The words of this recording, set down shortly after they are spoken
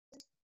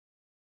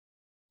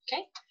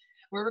Okay,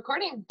 we're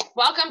recording.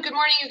 Welcome. Good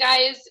morning, you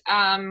guys.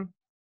 I'm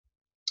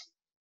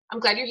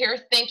glad you're here.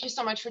 Thank you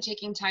so much for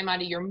taking time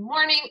out of your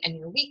morning and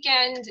your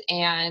weekend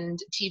and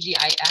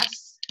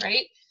TGIS,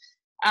 right?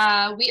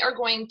 We are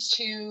going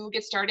to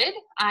get started.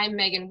 I'm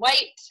Megan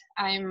White.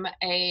 I'm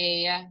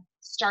a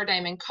Star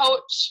Diamond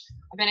coach.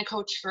 I've been a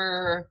coach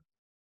for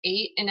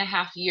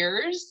 8.5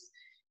 years,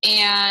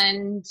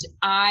 and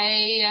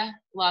I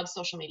love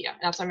social media.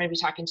 That's what I'm going to be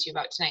talking to you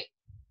about tonight.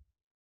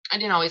 I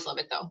didn't always love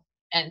it though.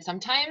 And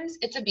sometimes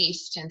it's a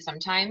beast, and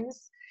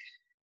sometimes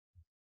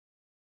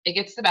it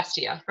gets the best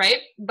of you,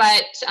 right?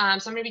 But so I'm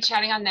going to be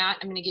chatting on that.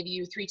 I'm going to give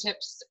you 3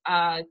 tips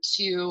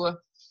to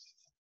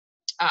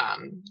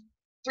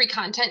 3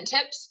 content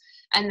tips,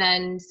 and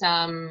then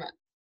some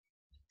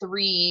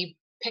 3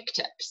 pick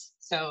tips.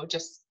 So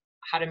just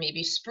how to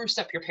maybe spruce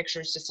up your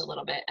pictures just a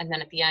little bit, and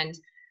then at the end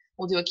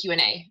we'll do a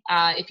Q&A.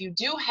 If you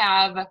do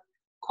have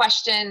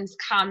questions,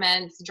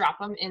 comments, drop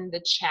them in the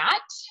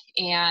chat,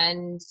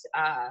 and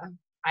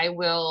I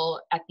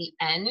will, at the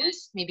end,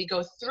 maybe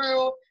go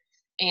through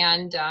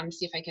and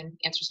see if I can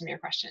answer some of your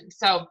questions.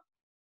 So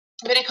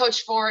I've been a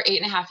coach for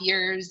 8.5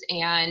 years,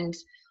 and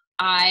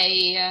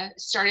I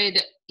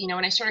started,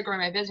 when I started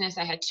growing my business,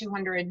 I had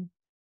 200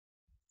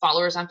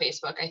 followers on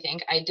Facebook, I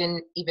think. I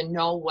didn't even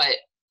know what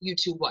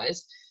YouTube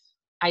was.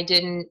 I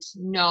don't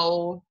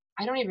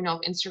even know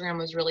if Instagram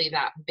was really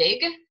that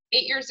big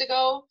 8 years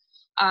ago,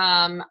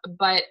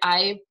 but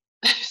I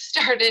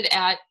started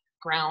at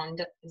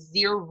ground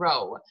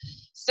zero.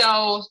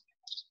 So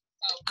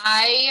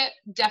I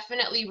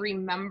definitely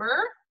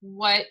remember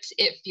what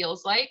it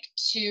feels like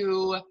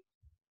to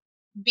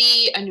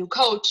be a new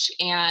coach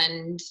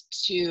and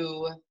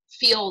to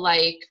feel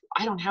like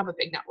I don't have a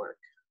big network.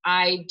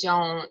 I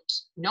don't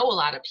know a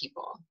lot of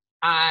people.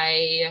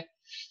 I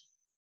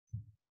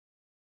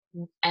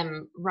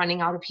am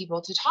running out of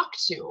people to talk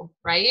to,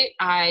 right?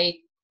 I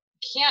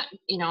can't,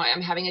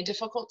 I'm having a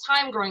difficult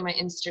time growing my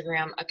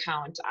Instagram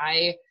account.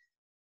 I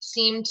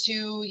seem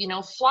to,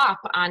 flop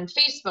on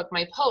Facebook.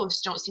 My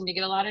posts don't seem to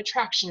get a lot of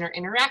traction or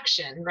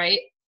interaction, right?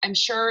 I'm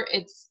sure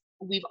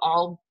we've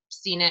all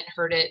seen it,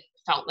 heard it,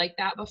 felt like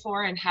that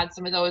before, and had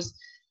some of those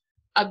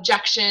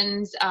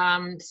objections,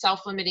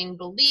 self-limiting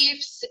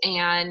beliefs,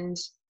 and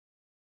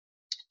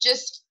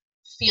just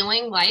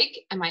feeling like,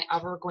 am I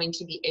ever going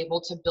to be able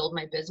to build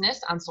my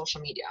business on social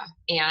media?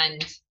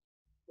 And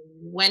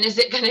when is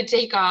it going to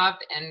take off?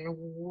 And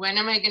when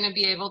am I going to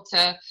be able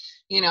to,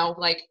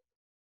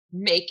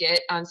 make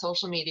it on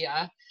social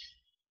media?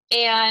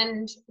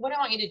 And what I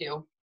want you to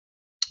do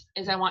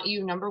is I want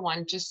you, number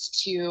one, just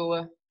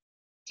to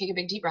take a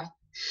big deep breath.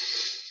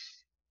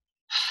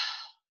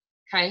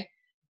 Okay?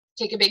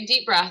 Take a big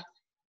deep breath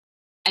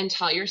and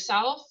tell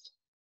yourself,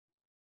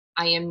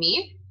 I am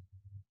me,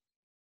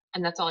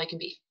 and that's all I can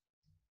be.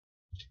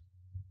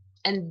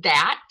 And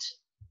that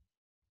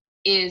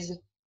is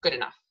good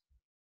enough.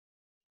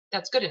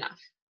 That's good enough.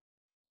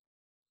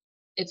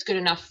 It's good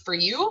enough for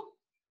you.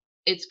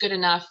 It's good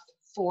enough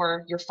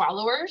for your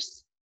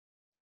followers.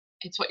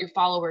 It's what your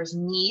followers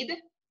need.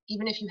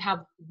 Even if you have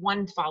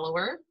 1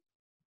 follower,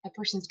 that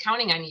person's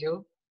counting on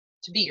you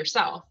to be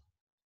yourself.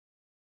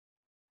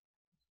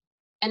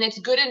 And it's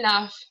good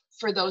enough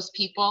for those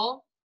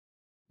people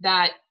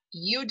that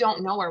you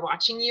don't know are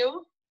watching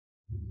you,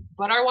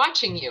 but are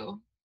watching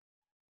you.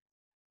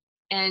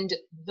 And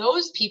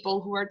those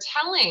people who are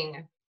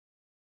telling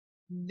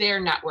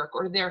their network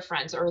or their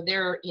friends or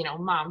their,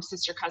 mom,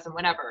 sister, cousin,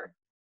 whatever,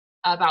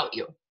 about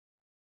you.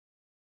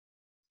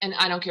 And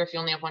I don't care if you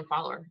only have 1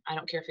 follower. I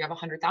don't care if you have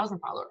 100,000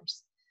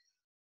 followers.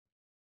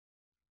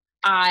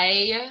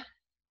 I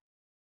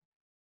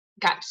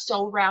got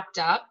so wrapped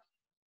up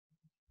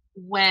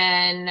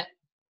when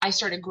I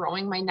started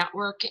growing my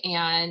network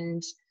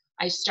and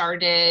I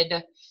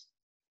started,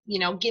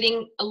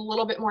 getting a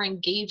little bit more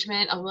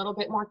engagement, a little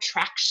bit more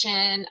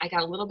traction. I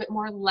got a little bit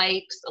more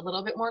likes, a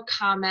little bit more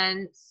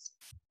comments.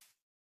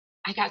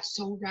 I got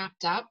so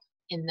wrapped up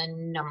in the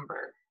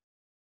number.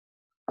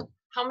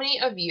 How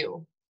many of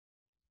you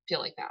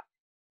feel like that?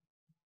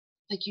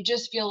 Like you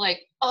just feel like,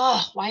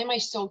 oh, why am I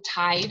so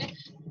tied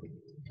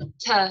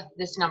to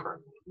this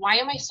number? Why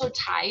am I so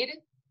tied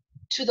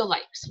to the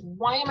likes?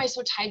 Why am I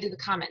so tied to the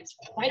comments?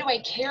 Why do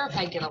I care if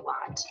I get a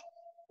lot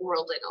or a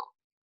little?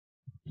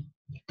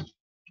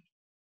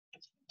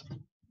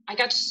 I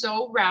got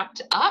so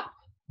wrapped up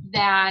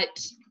that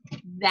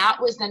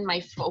was then my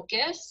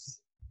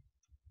focus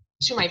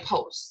to my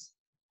posts.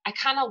 I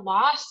kind of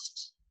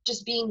lost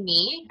just being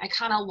me. I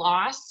kind of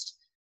lost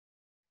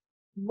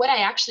what I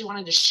actually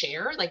wanted to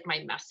share, like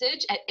my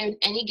message at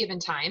any given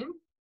time.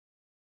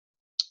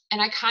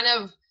 And I kind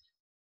of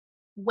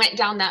went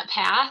down that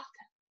path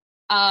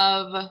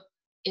of,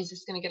 is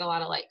this going to get a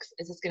lot of likes?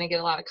 Is this going to get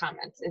a lot of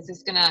comments? Is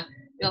this going to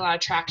get a lot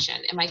of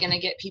traction? Am I going to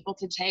get people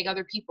to tag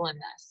other people in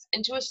this?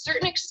 And to a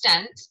certain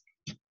extent,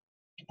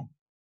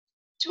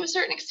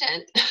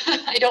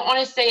 I don't want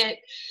to say it,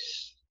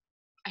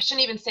 I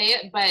shouldn't even say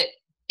it, but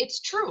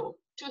it's true.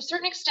 To a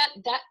certain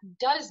extent, that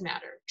does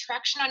matter.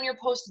 Traction on your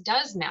post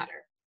does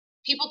matter.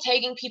 People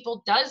tagging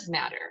people does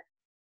matter.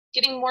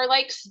 getting more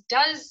likes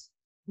does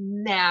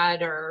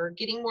matter.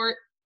 Getting more,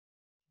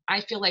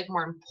 I feel like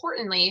more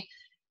importantly,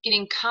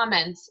 getting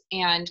comments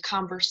and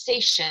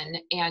conversation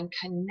and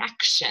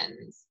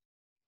connections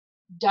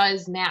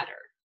does matter.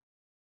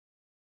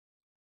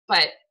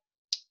 But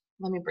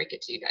let me break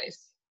it to you guys.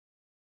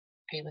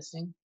 Are you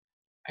listening?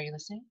 Are you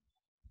listening?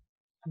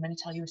 I'm going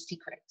to tell you a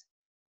secret.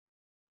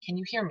 Can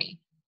you hear me?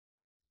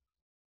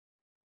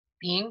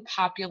 Being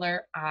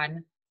popular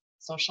on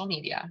social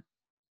media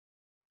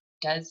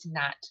does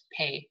not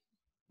pay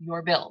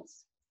your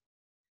bills.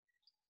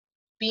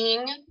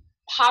 Being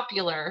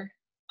popular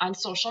on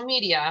social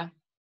media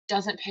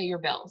doesn't pay your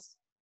bills.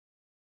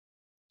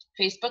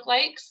 Facebook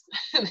likes,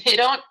 they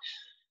don't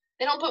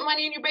put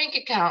money in your bank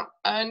account,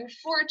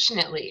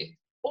 unfortunately.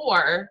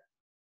 Or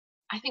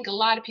I think a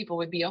lot of people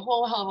would be a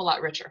whole hell of a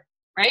lot richer,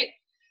 right?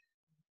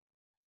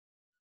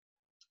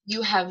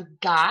 You have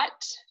got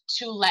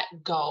to let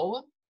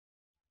go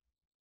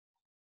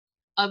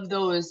of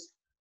those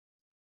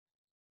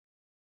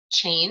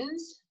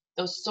chains,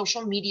 those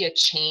social media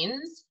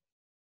chains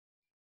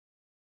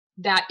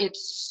that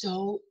it's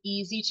so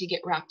easy to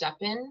get wrapped up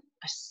in,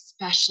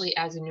 especially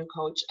as a new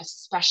coach,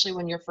 especially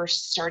when you're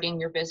first starting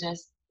your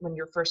business, when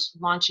you're first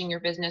launching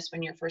your business,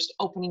 when you're first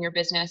opening your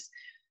business.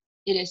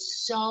 It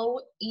is so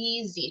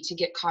easy to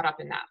get caught up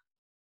in that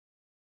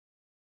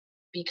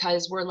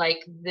because we're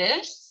like,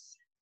 this,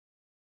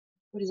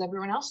 what is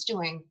everyone else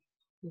doing?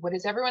 What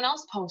is everyone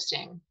else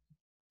posting?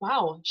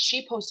 Wow,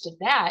 she posted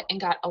that and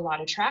got a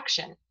lot of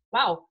traction.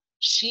 Wow,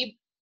 she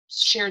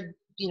shared,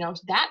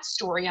 that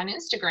story on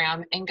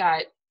Instagram and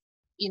got,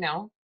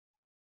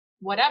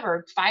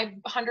 whatever,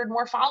 500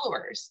 more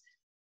followers.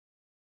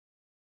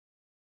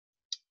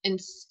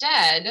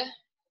 Instead,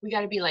 we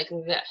got to be like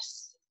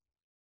this.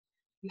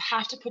 You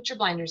have to put your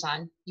blinders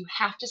on. You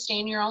have to stay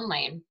in your own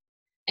lane.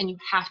 And you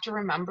have to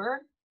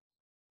remember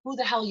who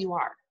the hell you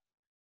are.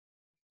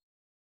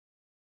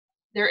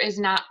 There is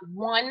not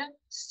one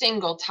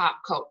single top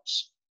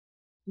coach,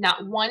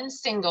 not one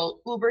single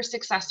uber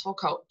successful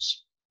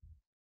coach,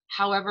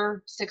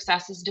 however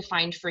success is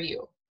defined for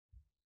you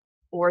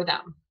or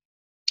them,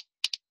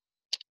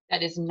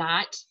 that is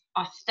not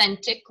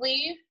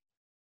authentically,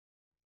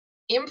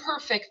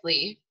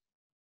 imperfectly,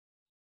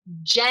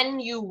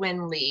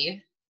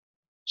 genuinely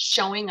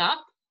showing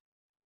up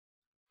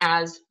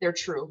as their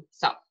true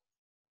self.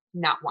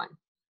 Not one.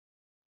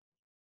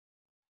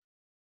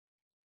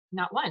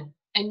 Not one.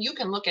 And you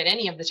can look at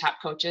any of the top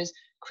coaches,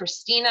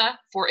 Christina,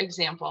 for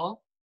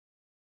example,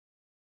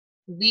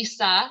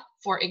 Lisa,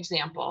 for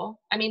example.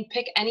 I mean,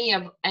 pick any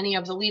of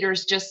the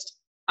leaders just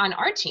on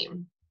our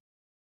team.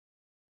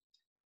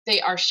 They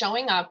are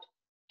showing up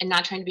and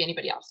not trying to be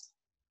anybody else.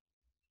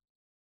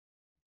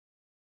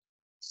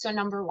 So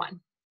number one,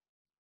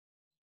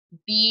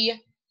 be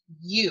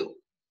you.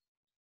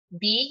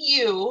 Be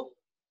you.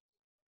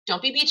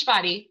 Don't be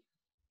Beachbody.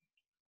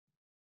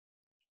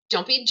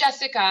 Don't be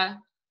Jessica.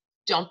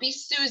 Don't be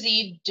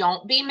Susie.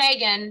 Don't be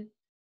Megan.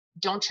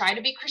 Don't try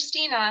to be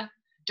Christina.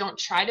 Don't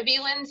try to be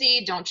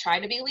Lindsay. Don't try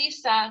to be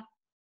Lisa.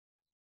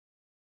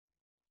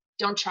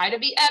 Don't try to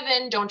be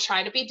Evan. Don't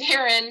try to be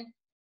Darren.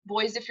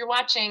 Boys, if you're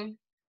watching,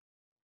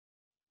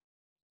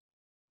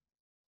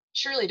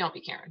 surely don't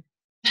be Karen.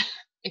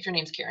 If your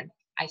name's Karen,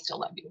 I still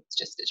love you. It's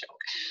just a joke.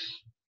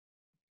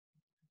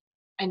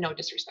 And no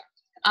disrespect.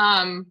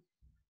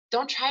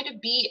 Don't try to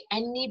be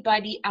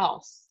anybody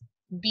else.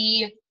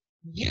 Be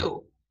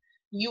you.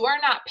 You are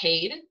not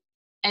paid,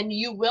 and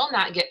you will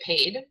not get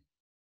paid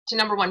to,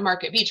 number one,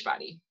 market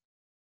Beachbody.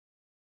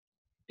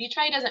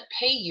 Beachbody doesn't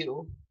pay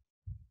you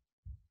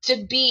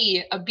to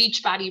be a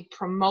Beachbody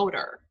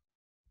promoter.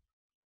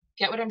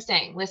 Get what I'm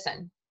saying?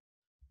 Listen.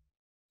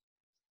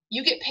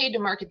 You get paid to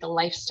market the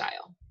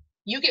lifestyle.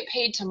 You get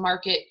paid to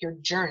market your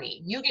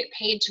journey. You get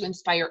paid to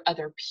inspire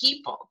other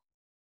people.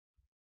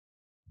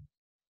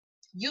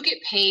 You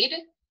get paid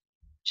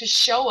to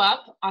show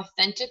up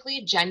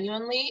authentically,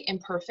 genuinely,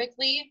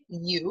 imperfectly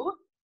you,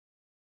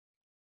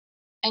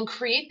 and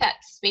create that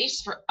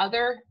space for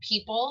other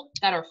people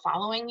that are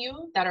following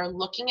you, that are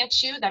looking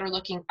at you, that are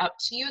looking up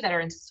to you, that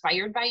are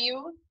inspired by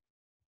you.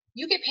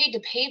 You get paid to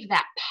pave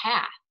that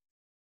path.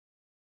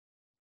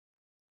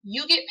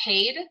 You get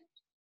paid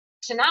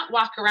to not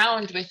walk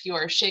around with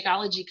your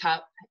Shakeology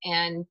cup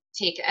and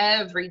take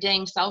every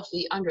dang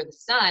selfie under the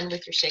sun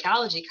with your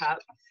Shakeology cup.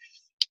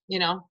 You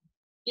know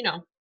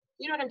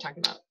what I'm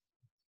talking about.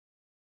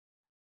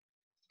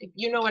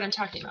 You know what I'm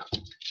talking about.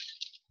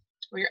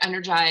 Or you're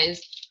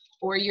energized,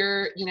 or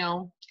you're,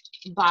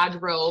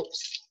 bod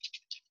ropes.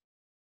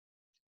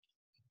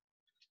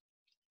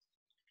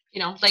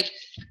 Like,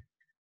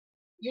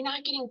 you're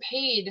not getting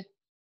paid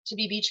to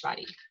be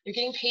Beachbody. You're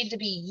getting paid to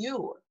be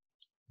you.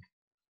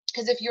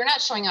 Because if you're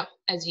not showing up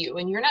as you,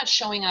 and you're not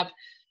showing up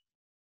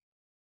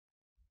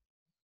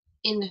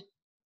in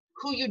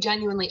who you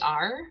genuinely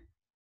are,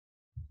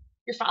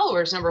 your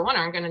followers, number one,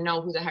 aren't going to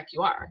know who the heck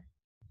you are.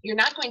 You're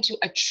not going to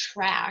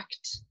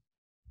attract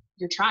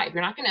your tribe.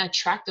 You're not going to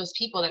attract those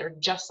people that are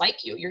just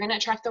like you. You're going to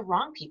attract the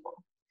wrong people.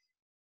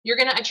 You're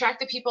going to attract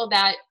the people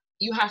that,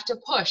 you have to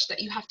push, that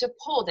you have to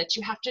pull, that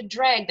you have to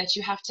drag, that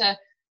you have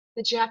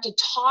to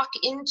talk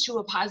into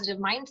a positive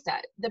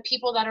mindset. The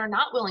people that are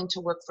not willing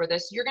to work for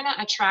this, you're going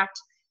to attract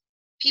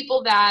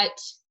people that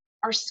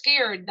are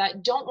scared,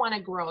 that don't want to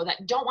grow,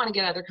 that don't want to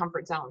get out of their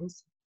comfort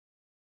zones,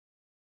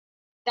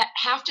 that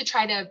have to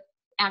try to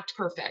act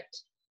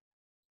perfect.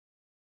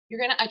 You're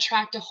going to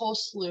attract a whole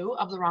slew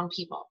of the wrong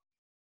people.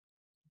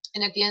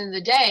 And at the end of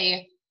the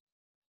day,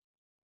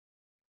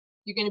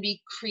 you're going to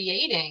be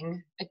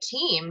creating a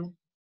team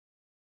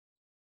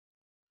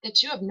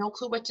that you have no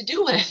clue what to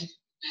do with.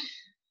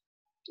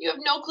 You have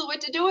no clue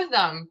what to do with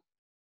them.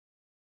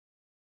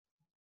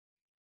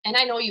 And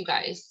I know you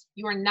guys,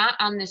 you are not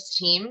on this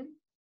team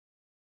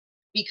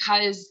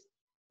because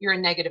you're a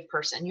negative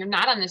person. You're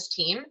not on this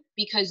team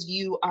because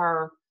you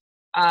are,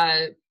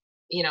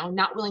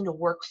 not willing to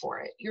work for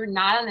it. You're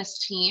not on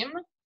this team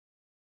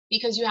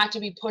because you have to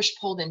be pushed,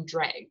 pulled, and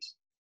dragged.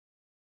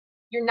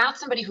 You're not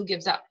somebody who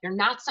gives up. You're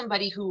not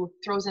somebody who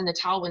throws in the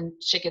towel when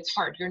shit gets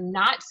hard. You're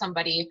not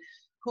somebody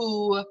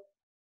who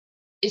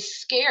is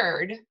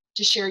scared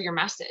to share your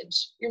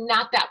message. You're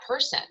not that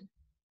person.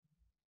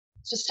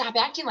 So stop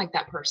acting like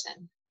that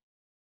person.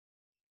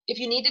 If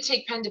you need to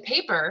take pen to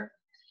paper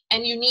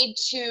and you need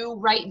to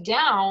write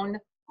down,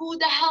 who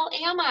the hell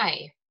am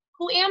I?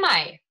 Who am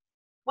I?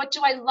 What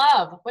do I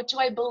love? What do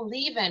I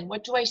believe in?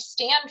 What do I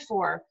stand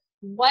for?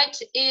 What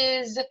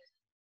is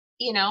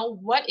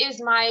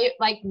my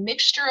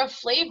mixture of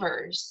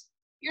flavors?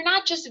 You're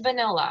not just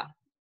vanilla.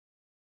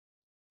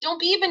 Don't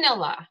be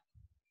vanilla.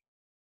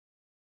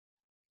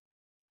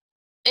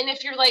 And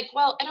if you're like,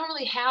 well, I don't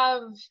really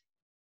have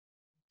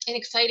an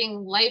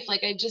exciting life. I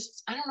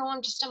don't know,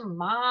 I'm just a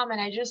mom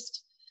and I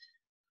just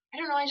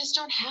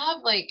don't have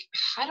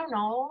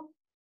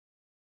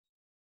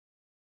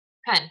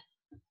pen,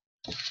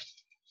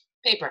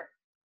 paper.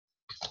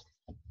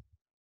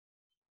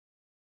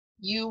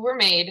 You were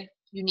made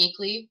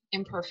uniquely,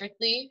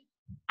 imperfectly,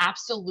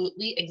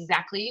 absolutely,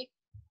 exactly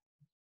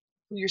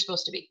who you're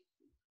supposed to be.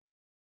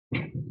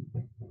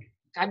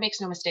 God makes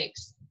no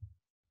mistakes.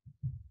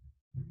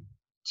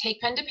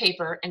 Take pen to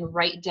paper and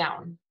write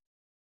down.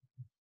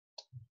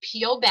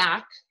 Peel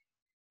back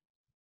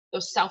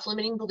those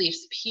self-limiting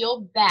beliefs.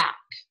 Peel back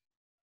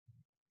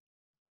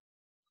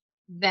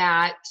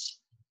that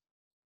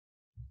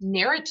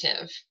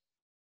narrative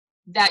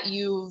that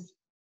you've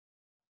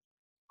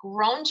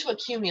grown to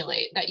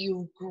accumulate, that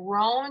you've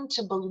grown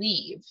to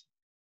believe,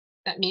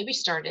 that maybe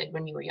started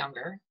when you were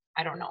younger.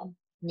 I don't know.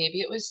 Maybe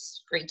it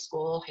was grade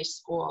school, high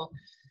school,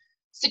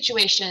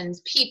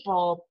 situations,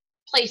 people,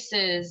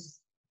 places.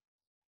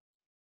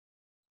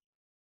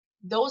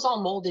 Those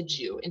all molded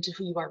you into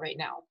who you are right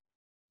now.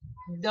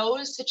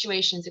 Those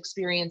situations,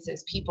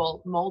 experiences,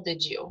 people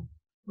molded you,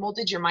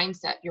 molded your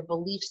mindset, your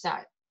belief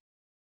set,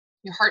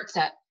 your heart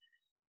set,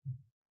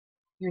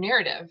 your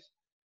narrative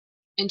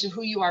into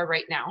who you are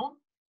right now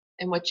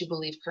and what you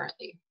believe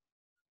currently.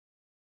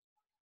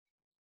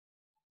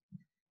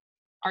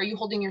 Are you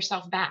holding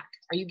yourself back?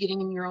 Are you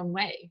getting in your own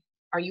way?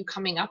 Are you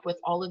coming up with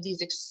all of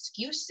these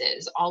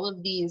excuses, all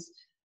of these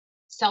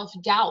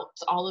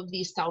self-doubts, all of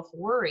these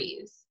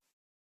self-worries?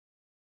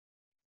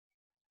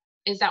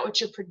 Is that what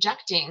you're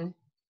projecting?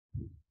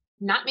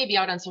 Not maybe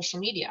out on social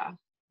media,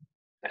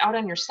 but out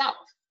on yourself.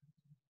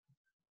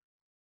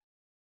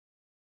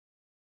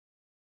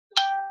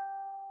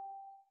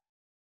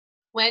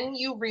 When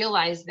you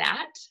realize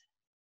that,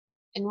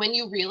 and when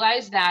you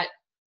realize that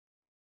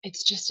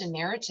it's just a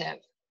narrative,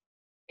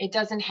 it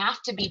doesn't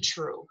have to be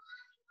true.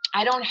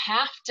 I don't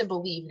have to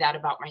believe that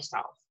about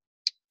myself.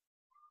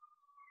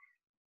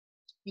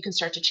 You can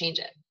start to change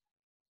it.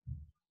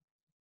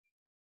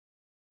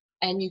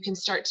 And you can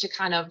start to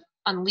kind of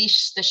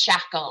unleash the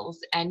shackles,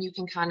 and you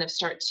can kind of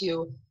start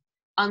to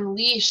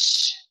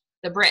unleash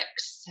the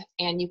bricks,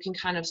 and you can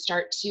kind of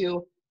start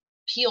to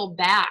peel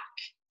back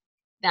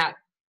that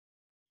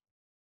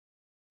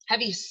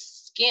heavy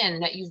skin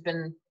that you've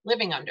been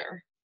living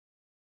under.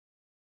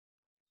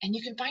 And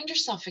you can find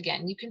yourself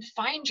again. You can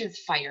find your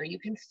fire. You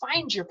can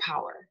find your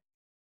power.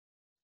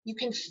 You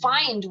can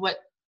find what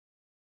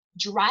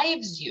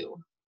drives you,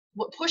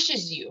 what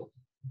pushes you,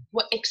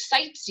 what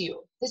excites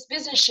you. This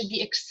business should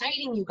be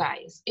exciting, you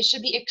guys. It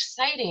should be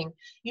exciting.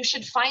 You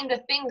should find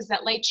the things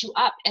that light you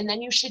up, and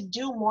then you should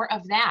do more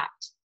of that.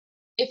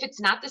 If it's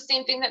not the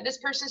same thing that this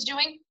person's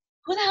doing,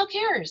 who the hell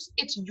cares?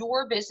 It's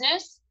your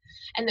business.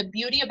 And the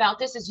beauty about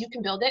this is you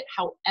can build it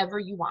however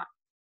you want,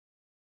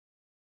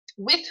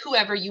 with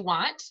whoever you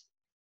want.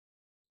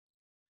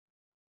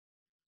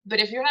 But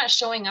if you're not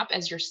showing up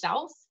as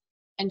yourself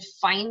and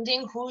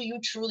finding who you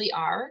truly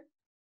are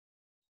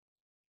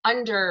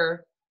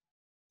under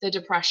the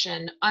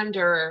depression,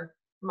 under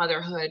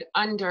motherhood,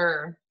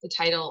 under the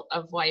title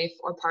of wife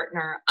or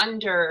partner,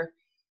 under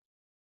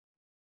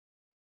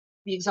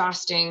the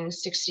exhausting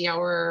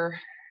 60-hour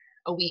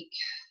a week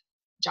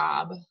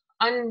job,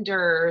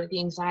 under the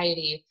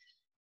anxiety,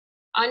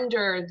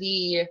 under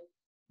the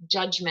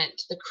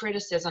judgment, the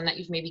criticism that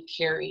you've maybe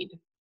carried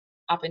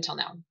up until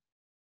now,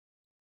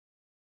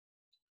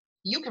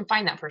 you can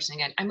find that person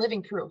again. I'm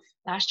living proof.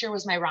 Last year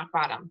was my rock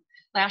bottom.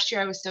 Last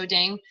year I was so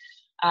dang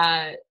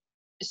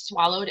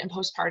swallowed in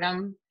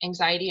postpartum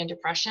anxiety and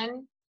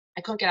depression.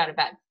 I couldn't get out of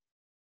bed.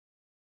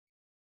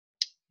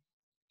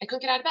 I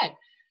couldn't get out of bed.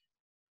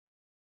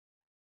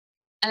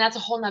 And that's a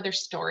whole nother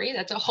story.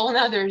 That's a whole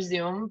nother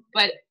Zoom,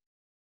 but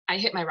I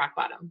hit my rock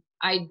bottom.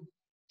 I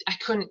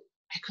couldn't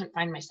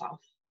find myself.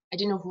 I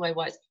didn't know who I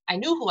was. I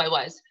knew who I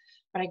was,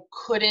 but I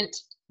couldn't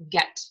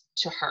get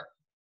to her.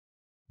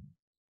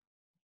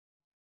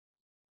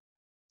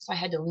 So I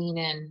had to lean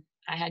in.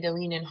 I had to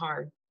lean in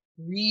hard,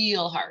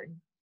 real hard.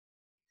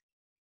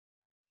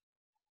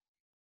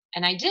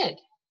 And I did.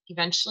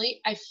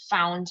 Eventually, I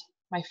found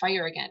my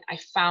fire again. I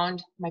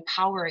found my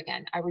power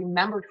again. I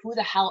remembered who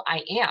the hell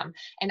I am.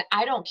 And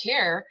I don't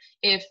care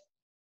if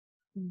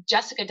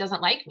Jessica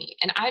doesn't like me.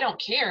 And I don't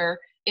care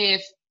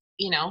if,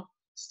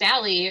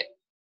 Sally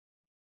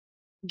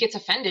gets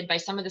offended by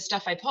some of the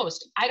stuff I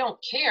post. I don't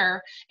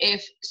care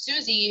if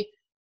Susie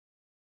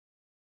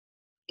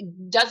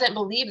doesn't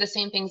believe the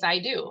same things I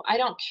do. I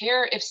don't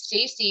care if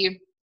Stacy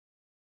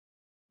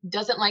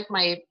doesn't like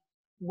my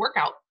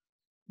workout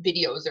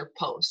videos or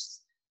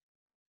posts.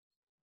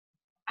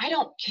 I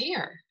don't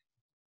care,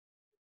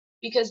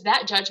 because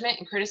that judgment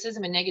and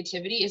criticism and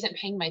negativity isn't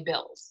paying my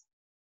bills.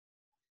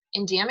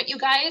 And damn it, you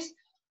guys,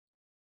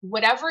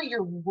 whatever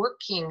you're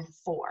working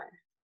for,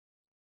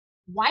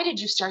 why did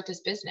you start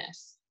this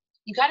business?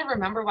 You got to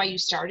remember why you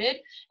started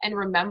and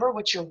remember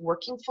what you're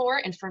working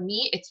for. And for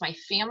me, it's my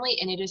family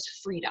and it is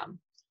freedom.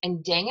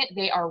 And dang it,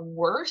 they are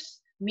worth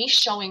me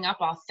showing up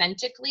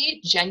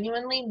authentically,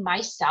 genuinely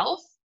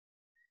myself.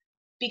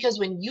 Because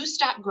when you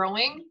stop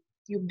growing,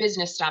 your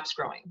business stops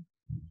growing.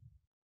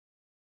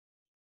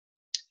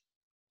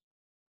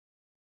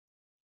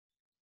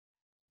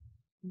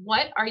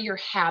 What are your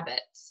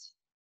habits?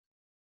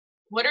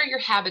 What are your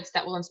habits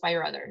that will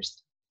inspire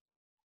others?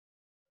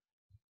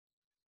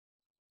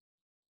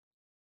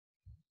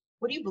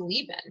 What do you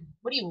believe in?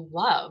 What do you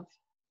love?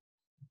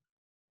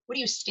 What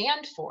do you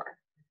stand for?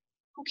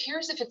 Who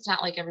cares if it's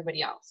not like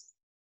everybody else?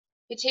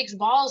 It takes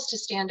balls to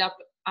stand up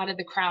out of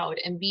the crowd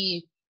and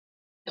be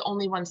the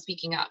only one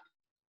speaking up.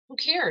 Who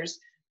cares?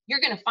 You're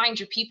going to find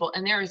your people,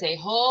 and there is a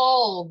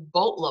whole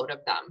boatload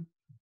of them.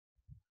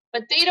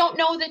 But they don't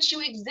know that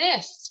you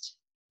exist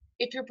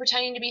if you're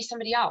pretending to be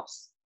somebody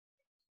else.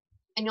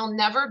 And you'll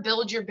never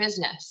build your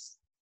business.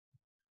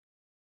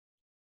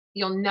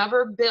 You'll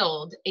never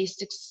build a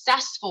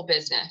successful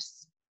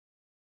business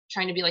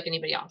trying to be like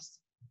anybody else.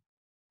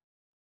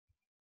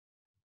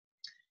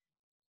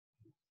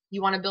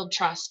 You want to build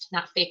trust,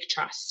 not fake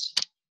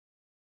trust.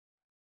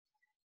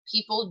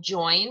 People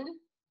join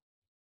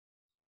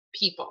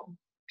people.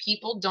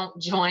 People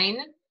don't join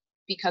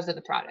because of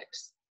the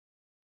products.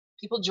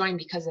 People join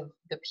because of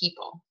the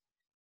people.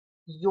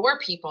 Your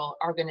people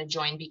are going to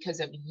join because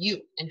of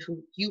you and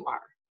who you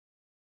are.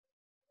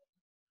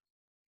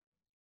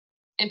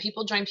 And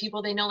people join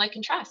people they know, like,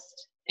 and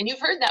trust. And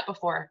you've heard that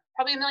before,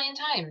 probably a million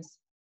times.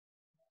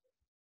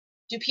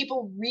 Do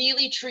people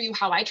really truly,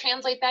 how I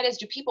translate that is,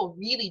 do people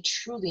really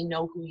truly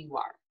know who you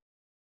are?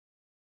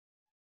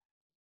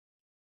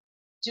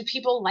 Do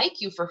people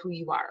like you for who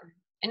you are?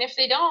 And if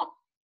they don't,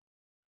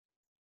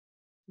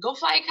 go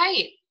fly a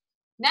kite.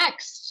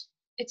 Next.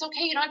 It's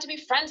okay. You don't have to be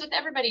friends with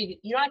everybody.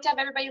 You don't have to have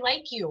everybody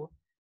like you.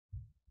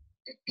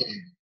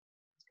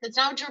 That's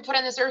not what you were put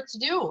on this earth to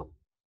do.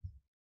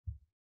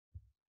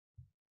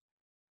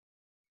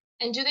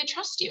 And do they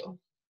trust you?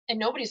 And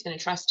nobody's going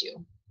to trust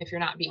you if you're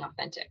not being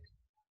authentic.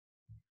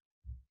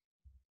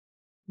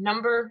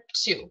 Number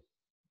 2,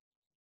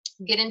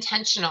 get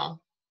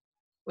intentional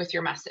with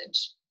your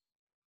message.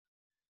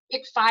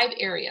 Pick 5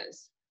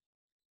 areas.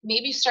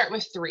 Maybe start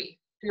with 3.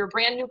 If you're a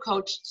brand new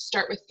coach,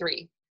 start with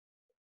 3.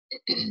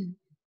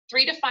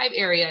 3 to 5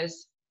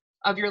 areas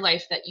of your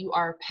life that you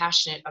are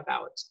passionate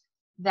about,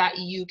 that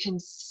you can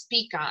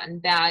speak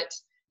on, that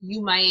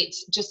you might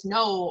just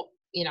know,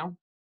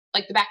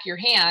 like the back of your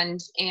hand,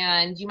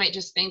 and you might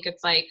just think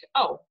it's like,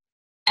 oh,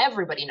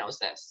 everybody knows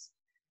this.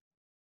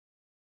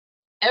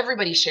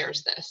 Everybody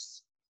shares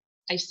this.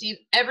 I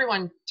see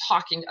everyone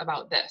talking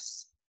about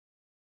this.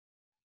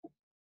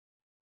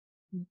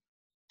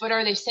 But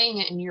are they saying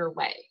it in your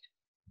way?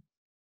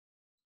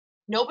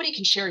 Nobody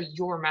can share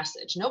your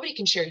message. Nobody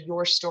can share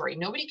your story.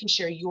 Nobody can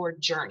share your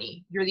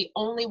journey. You're the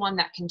only one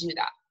that can do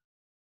that.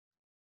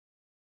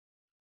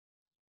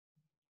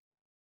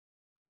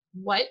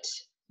 What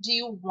do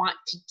you want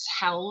to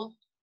tell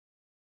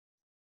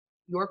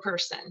your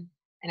person?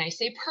 And I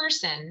say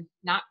person,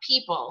 not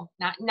people,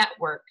 not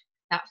network,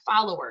 not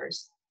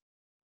followers.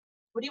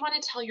 What do you want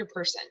to tell your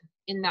person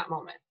in that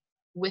moment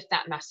with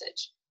that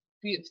message?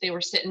 If they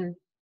were sitting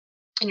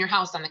in your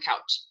house on the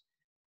couch,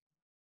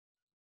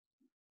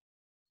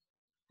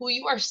 who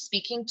you are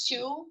speaking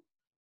to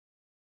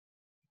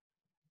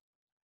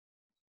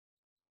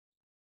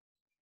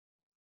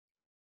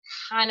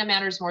kind of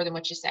matters more than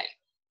what you say.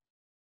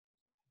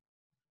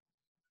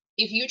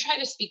 If you try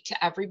to speak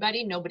to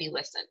everybody, nobody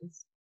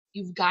listens.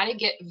 You've got to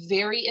get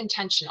very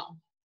intentional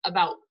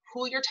about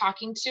who you're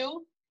talking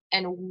to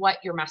and what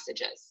your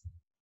message is.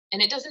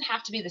 And it doesn't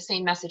have to be the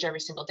same message every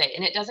single day.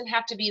 And it doesn't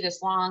have to be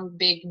this long,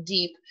 big,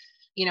 deep,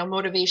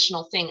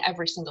 motivational thing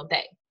every single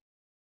day.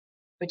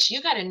 But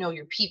you got to know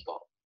your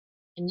people,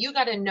 and you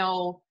got to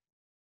know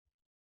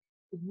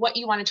what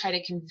you want to try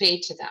to convey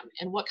to them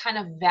and what kind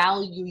of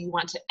value you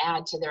want to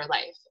add to their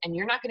life. And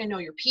you're not going to know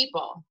your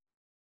people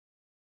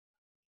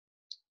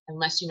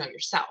unless you know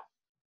yourself.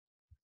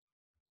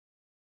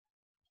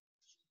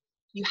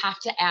 You have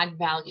to add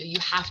value. You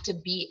have to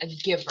be a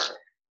giver.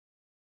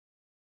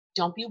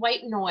 Don't be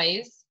white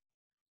noise.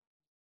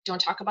 Don't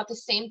talk about the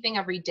same thing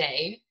every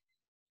day.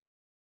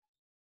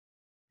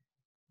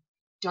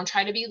 Don't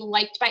try to be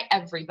liked by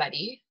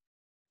everybody,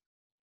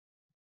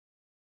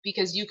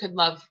 because you could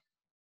love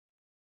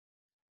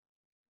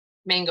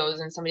mangoes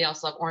and somebody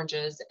else love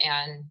oranges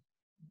and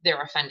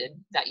they're offended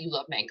that you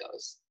love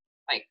mangoes.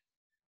 Like,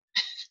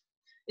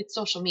 it's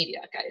social media,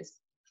 guys.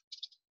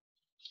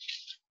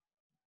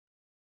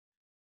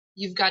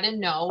 You've got to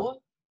know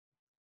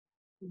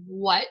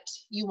what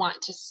you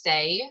want to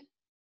say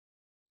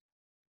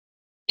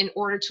in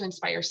order to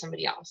inspire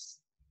somebody else.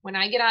 When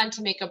I get on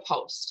to make a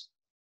post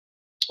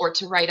or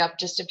to write up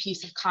just a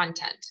piece of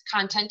content,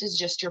 content is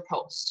just your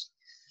post.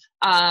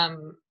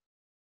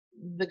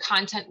 The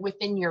content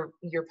within your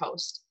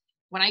post.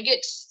 When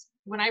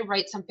I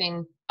write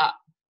something up,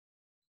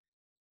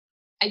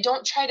 I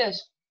don't try to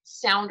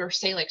sound or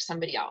say like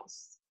somebody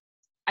else.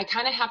 I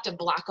kind of have to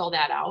block all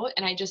that out,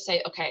 and I just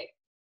say, okay,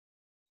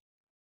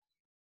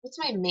 what's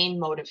my main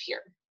motive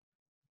here?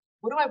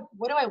 What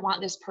do I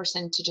want this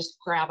person to just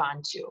grab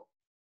onto?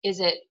 Is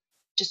it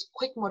just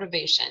quick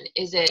motivation?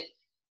 Is it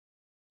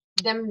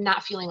them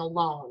not feeling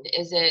alone?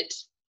 Is it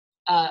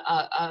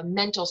a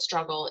mental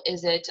struggle?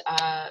 Is it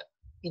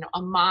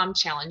a mom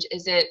challenge?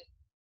 Is it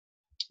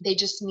they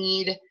just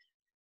need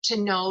to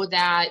know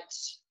that,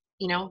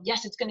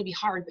 yes, it's going to be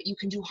hard, but you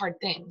can do hard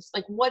things?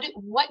 Like, what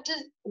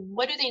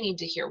do they need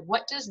to hear?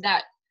 What does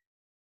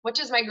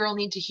my girl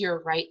need to hear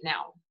right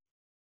now?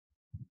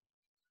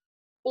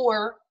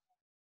 Or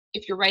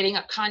if you're writing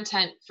up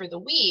content for the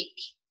week,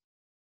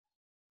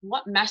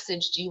 what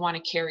message do you want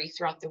to carry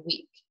throughout the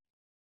week?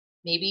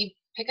 Maybe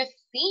pick a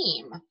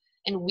theme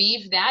and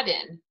weave that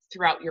in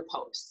throughout your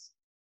posts.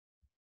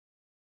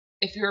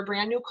 If you're a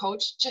brand new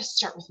coach, just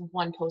start with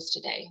one post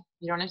a day.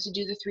 You don't have to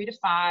do the 3 to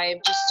 5.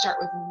 Just start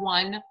with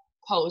one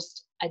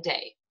post a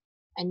day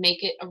and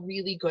make it a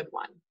really good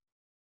one.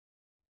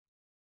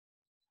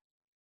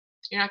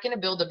 You're not going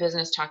to build a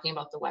business talking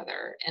about the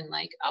weather and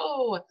like,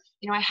 oh,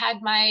 I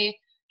had my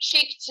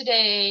shake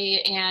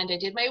today and I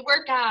did my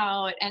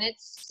workout and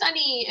it's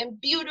sunny and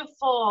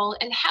beautiful,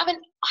 and have an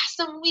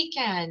awesome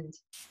weekend.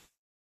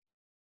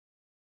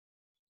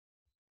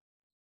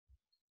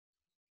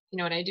 You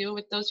know what I do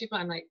with those people?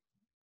 I'm like,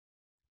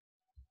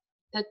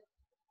 that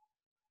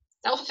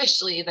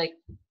selfishly, like,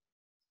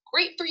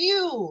 great for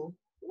you.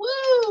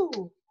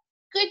 Woo!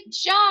 Good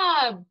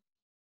job.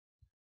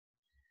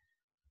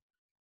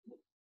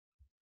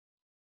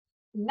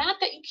 Not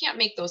that you can't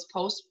make those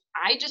posts.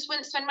 I just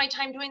wouldn't spend my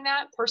time doing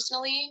that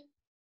personally.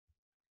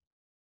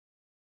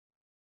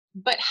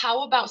 But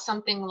how about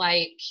something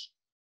like,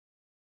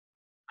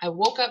 I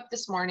woke up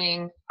this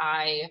morning,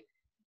 I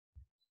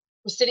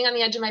was sitting on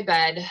the edge of my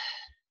bed,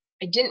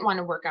 I didn't want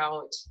to work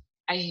out,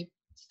 I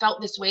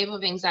felt this wave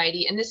of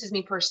anxiety, and this is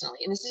me personally,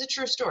 and this is a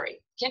true story.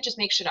 You can't just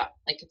make shit up.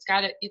 Like, it's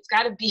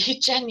gotta be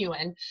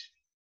genuine.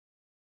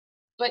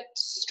 But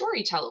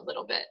storytell a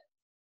little bit.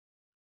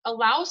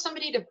 Allow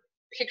somebody to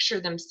picture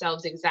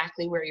themselves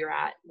exactly where you're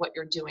at, what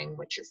you're doing,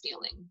 what you're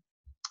feeling.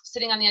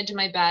 Sitting on the edge of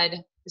my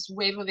bed, this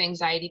wave of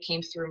anxiety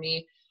came through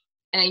me,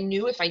 and I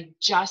knew if I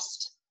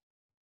just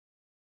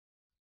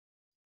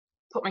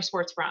put my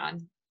sports bra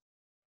on,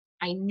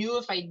 I knew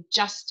if I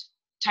just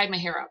tied my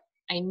hair up,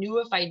 I knew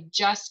if I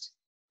just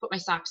put my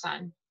socks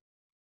on,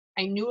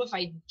 I knew if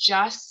I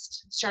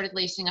just started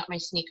lacing up my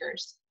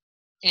sneakers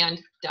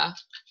and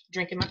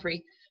drinking my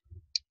pre,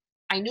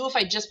 I knew if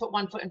I just put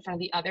one foot in front of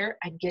the other,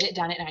 I'd get it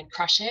done and I'd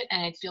crush it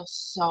and I'd feel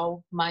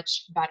so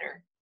much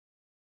better.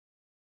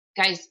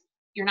 Guys,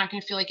 you're not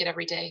going to feel like it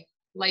every day.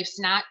 Life's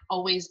not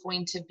always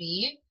going to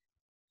be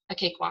a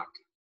cakewalk.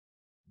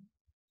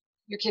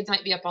 Your kids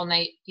might be up all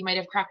night. You might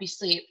have crappy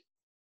sleep.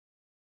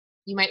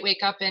 You might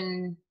wake up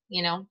and,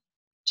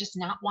 just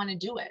not want to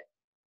do it.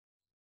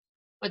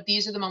 But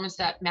these are the moments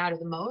that matter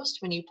the most,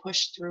 when you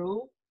push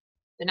through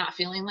the not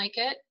feeling like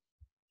it,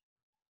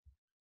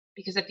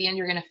 because at the end,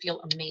 you're going to feel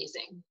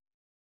amazing.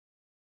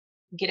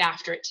 Get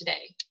after it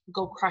today.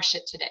 Go crush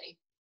it today.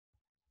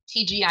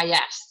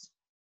 TGIS,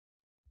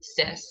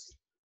 sis.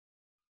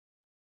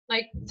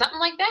 Like, something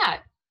like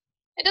that.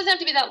 It doesn't have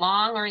to be that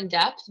long or in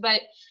depth,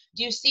 but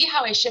do you see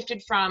how I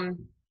shifted from,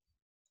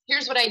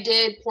 here's what I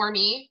did, poor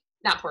me,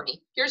 not poor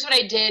me, here's what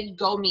I did,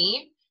 go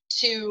me,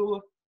 to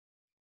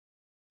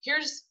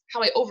here's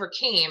how I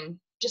overcame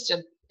just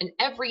an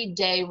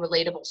everyday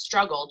relatable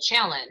struggle,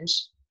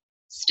 challenge,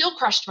 still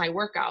crushed my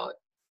workout,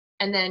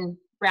 and then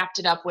wrapped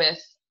it up with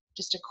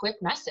just a quick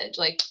message,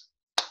 like,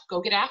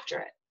 go get after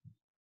it.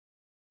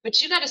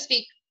 But you got to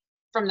speak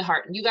from the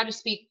heart, and you got to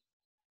speak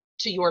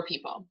to your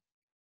people.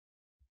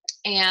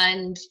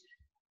 And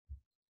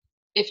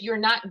if you're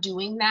not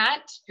doing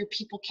that, your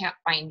people can't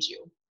find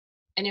you.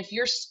 And if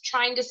you're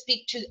trying to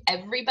speak to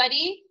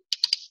everybody,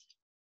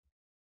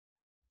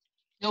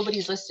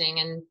 nobody's listening,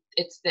 and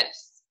it's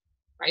this,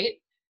 right?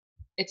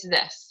 It's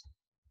this.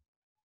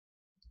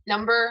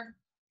 Number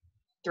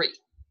 3,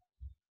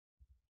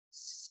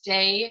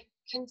 stay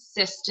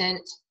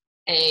consistent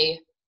AF.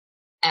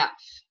 I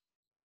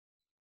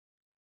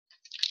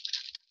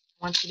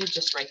want you to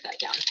just write that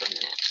down for a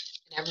minute.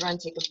 And everyone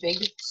take a big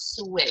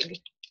swig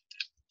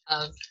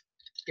of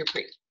your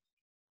pre,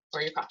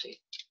 or your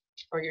coffee,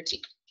 or your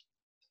tea,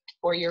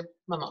 or your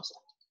mimosa.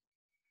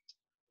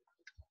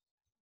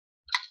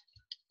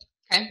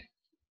 Okay?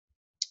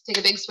 Take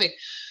a big swig.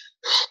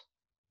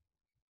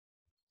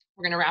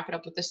 We're going to wrap it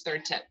up with this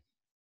 3rd tip.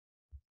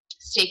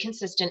 Stay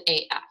consistent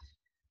AF.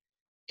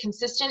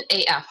 Consistent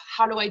AF.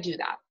 How do I do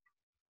that?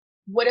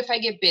 What if I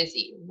get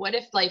busy? What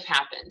if life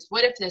happens?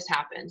 What if this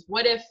happens?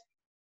 What if,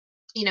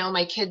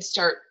 my kids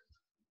start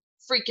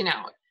freaking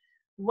out?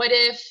 What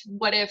if?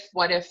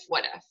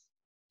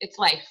 It's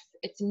life.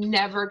 It's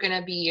never going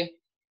to be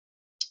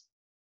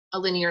a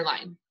linear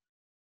line.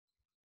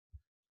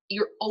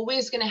 You're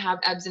always going to have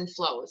ebbs and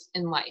flows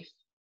in life.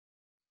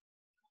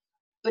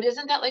 But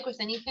isn't that like with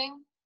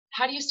anything?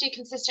 How do you stay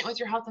consistent with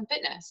your health and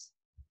fitness?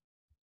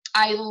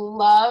 I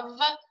love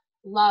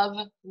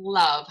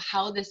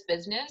how this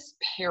business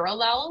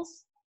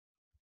parallels,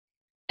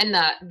 and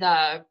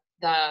the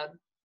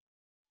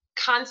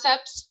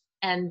concepts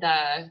and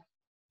the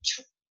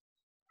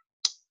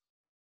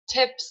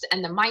tips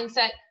and the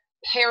mindset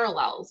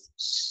parallels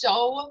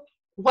so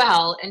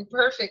well and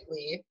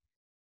perfectly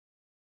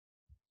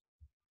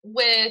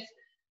with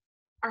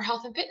our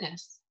health and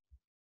fitness.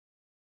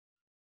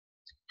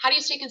 How do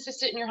you stay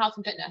consistent in your health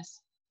and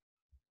fitness?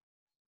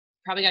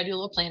 Probably got to do a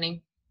little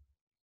planning.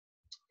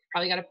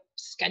 Probably got to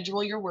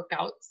schedule your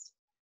workouts.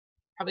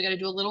 Probably got to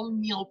do a little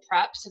meal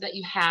prep so that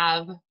you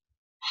have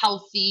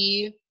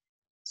healthy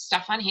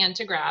stuff on hand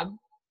to grab.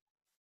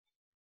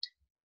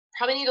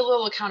 Probably need a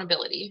little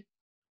accountability,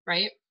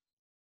 right?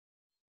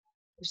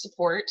 Or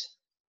support.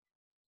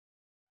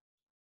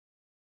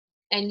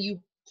 And you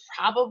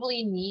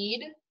probably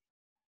need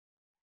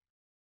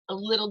a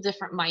little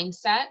different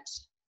mindset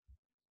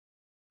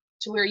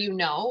to where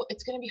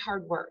it's going to be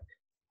hard work.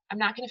 I'm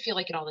not going to feel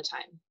like it all the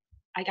time.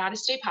 I got to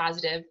stay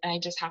positive, and I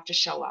just have to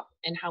show up.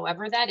 And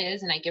however that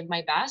is, and I give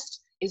my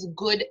best, is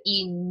good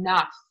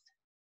enough.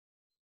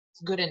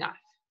 It's good enough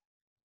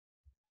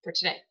for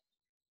today.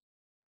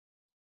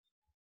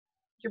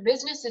 Your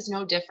business is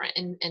no different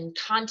in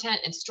content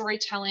and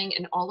storytelling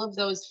and all of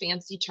those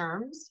fancy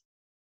terms.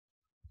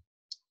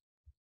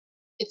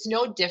 It's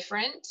no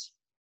different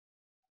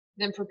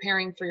than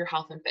preparing for your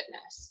health and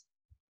fitness.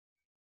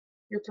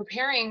 You're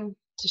preparing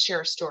to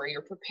share a story.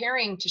 You're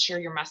preparing to share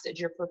your message.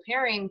 You're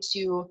preparing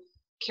to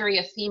carry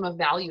a theme of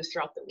value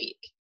throughout the week.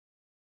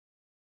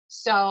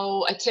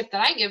 So a tip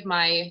that I give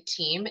my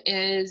team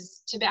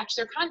is to batch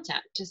their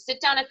content, to sit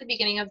down at the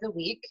beginning of the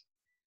week.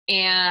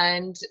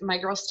 And my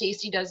girl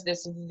Stacy does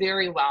this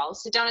very well.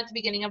 Sit down at the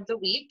beginning of the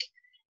week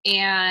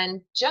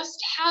and just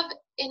have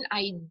an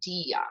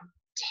idea.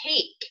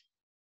 Take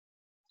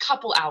a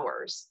couple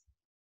hours,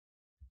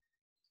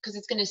 because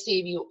it's going to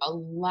save you a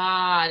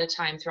lot of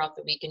time throughout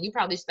the week. And you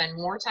probably spend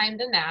more time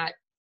than that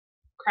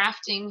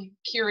crafting,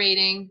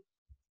 curating,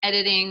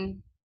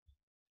 editing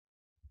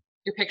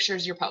your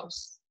pictures, your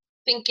posts,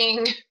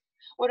 thinking,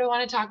 what do I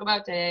want to talk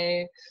about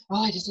today?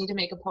 Oh, I just need to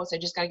make a post. I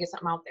just got to get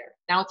something out there.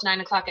 Now it's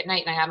 9 o'clock at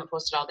night and I haven't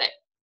posted all day,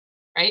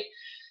 right?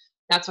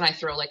 That's when I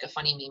throw like a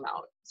funny meme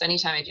out. So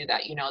anytime I do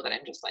that, that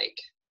I'm just like,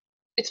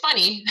 it's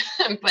funny,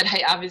 but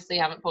I obviously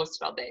haven't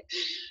posted all day.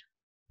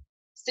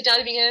 Sit down at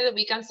the beginning of the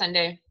week on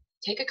Sunday,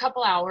 take a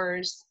couple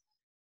hours.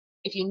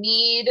 If you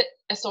need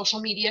a social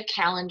media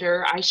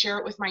calendar, I share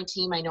it with my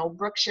team. I know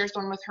Brooke shares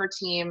one with her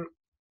team.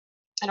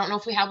 I don't know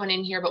if we have one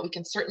in here, but we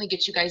can certainly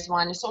get you guys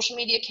one, a social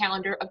media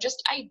calendar of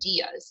just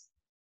ideas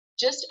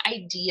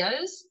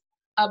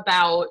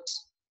about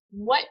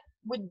what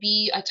would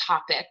be a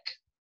topic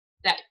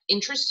that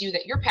interests you,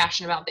 that you're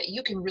passionate about, that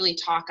you can really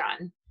talk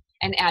on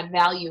and add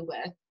value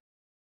with.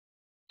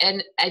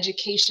 And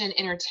education,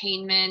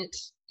 entertainment,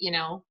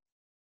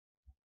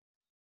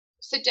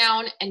 sit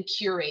down and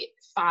curate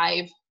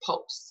 5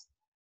 posts.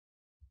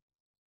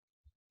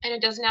 And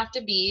it doesn't have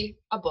to be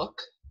a book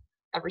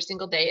every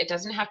single day. It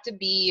doesn't have to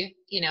be,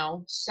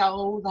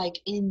 so like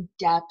in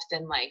depth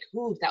and like,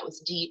 ooh, that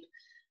was deep.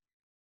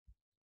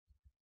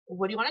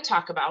 What do you want to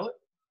talk about?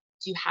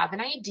 Do you have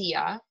an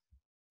idea?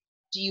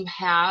 Do you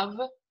have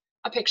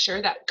a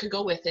picture that could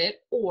go with it?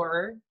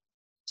 Or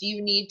do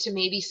you need to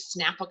maybe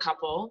snap a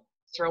couple,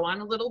 throw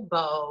on a little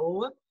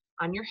bow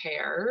on your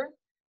hair,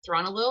 throw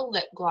on a little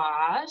lip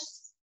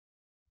gloss?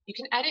 You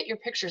can edit your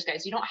pictures,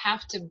 guys. You don't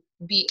have to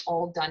be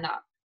all done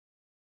up.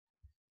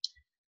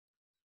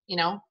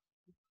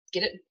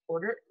 Get it,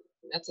 order.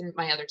 That's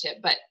my other tip.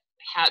 But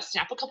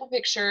snap a couple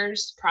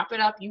pictures, prop it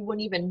up. You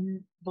wouldn't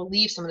even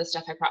believe some of the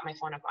stuff I prop my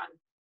phone up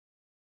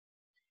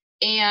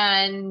on.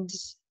 And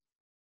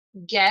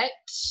get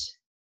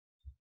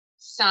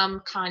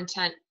some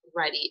content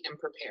ready and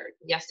prepared.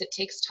 Yes, it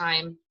takes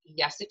time.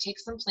 Yes, it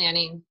takes some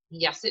planning.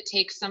 Yes, it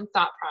takes some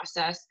thought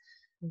process.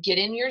 Get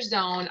in your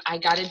zone. I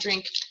got to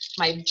drink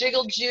my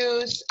jiggle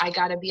juice. I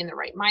got to be in the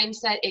right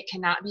mindset. It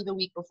cannot be the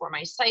week before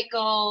my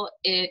cycle.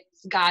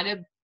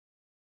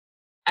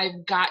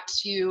 I've got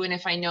to, and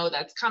if I know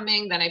that's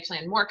coming, then I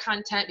plan more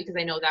content because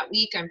I know that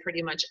week I'm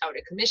pretty much out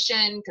of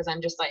commission because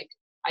I'm just like,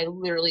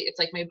 it's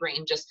like my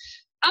brain just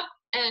up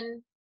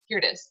and here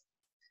it is.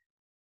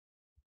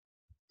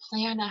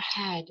 Plan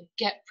ahead,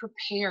 get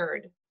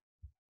prepared,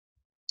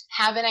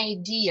 have an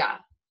idea.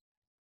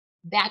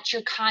 That's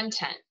your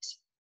content.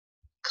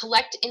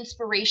 Collect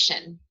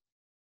inspiration.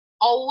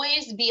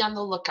 Always be on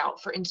the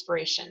lookout for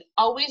inspiration.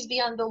 Always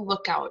be on the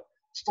lookout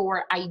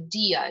for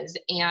ideas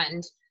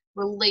and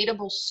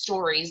relatable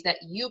stories that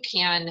you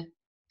can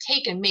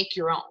take and make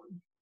your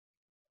own.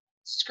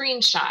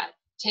 Screenshot,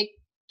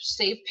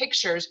 save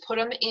pictures, put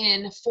them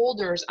in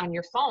folders on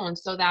your phone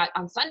so that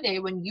on Sunday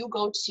when you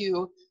go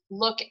to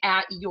look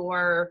at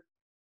your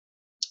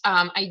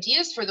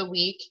ideas for the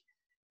week,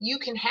 you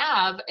can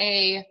have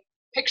a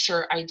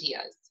picture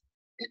ideas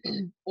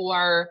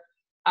or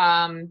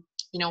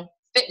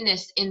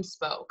fitness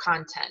inspo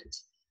content,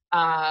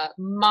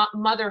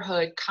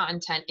 motherhood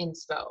content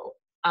inspo,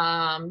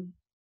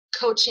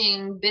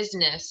 coaching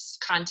business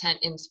content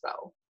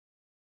inspo.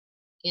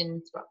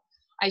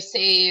 I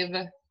save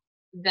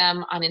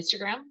them on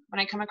Instagram when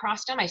I come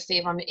across them. I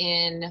save them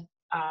in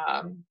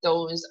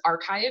those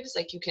archives.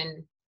 Like you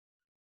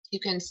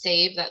can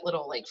save that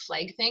little like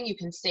flag thing. You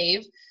can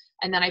save,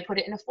 and then I put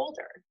it in a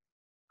folder.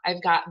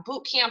 I've got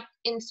boot camp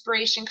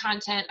inspiration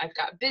content. I've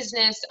got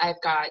business.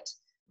 I've got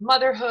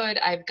motherhood.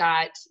 I've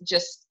got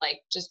just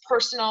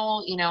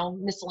personal,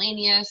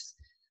 miscellaneous.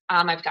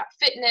 I've got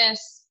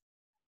fitness,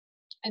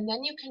 and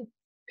then you can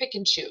pick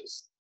and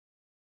choose.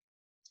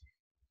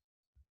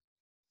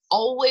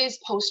 Always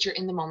post your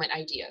in the moment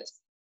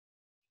ideas.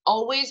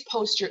 Always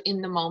post your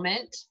in the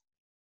moment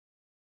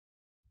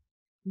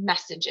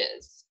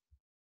messages.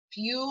 If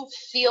you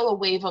feel a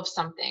wave of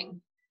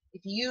something,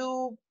 if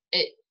you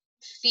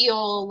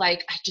feel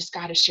like I just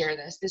got to share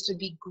this would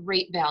be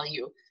great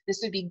value, this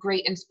would be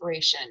great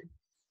inspiration,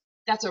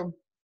 that's a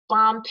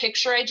bomb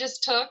picture I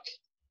just took,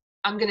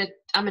 I'm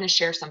gonna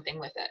share something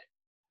with it.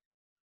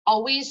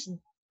 Always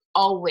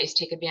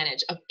take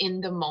advantage of in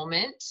the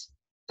moment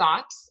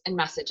thoughts and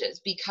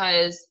messages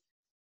because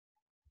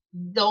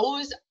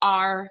those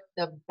are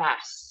the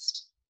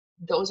best.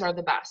 Those are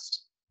the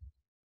best.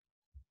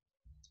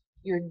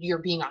 You're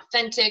being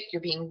authentic,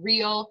 you're being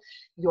real,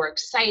 you're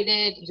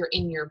excited, you're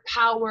in your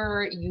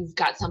power, you've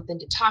got something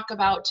to talk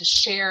about, to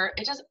share.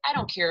 I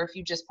don't care if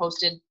you just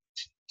posted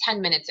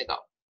 10 minutes ago.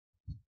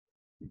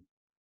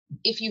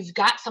 If you've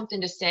got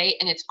something to say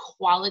and it's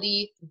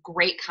quality,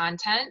 great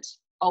content,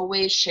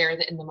 always share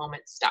the in the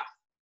moment stuff.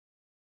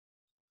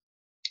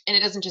 And it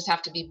doesn't just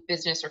have to be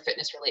business or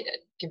fitness related.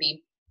 It can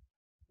be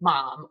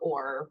mom,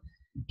 or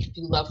if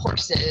you love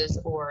horses,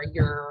 or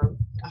you're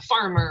a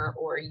farmer,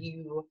 or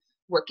you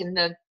work in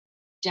the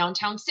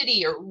downtown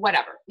city, or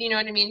whatever. You know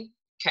what I mean?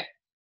 Okay.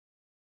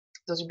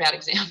 Those are bad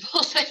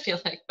examples, I feel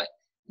like, but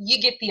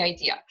you get the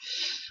idea.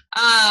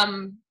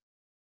 And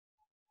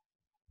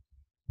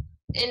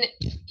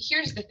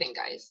here's the thing,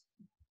 guys.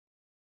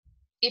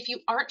 If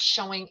you aren't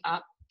showing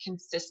up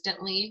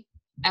consistently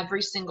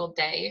every single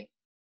day,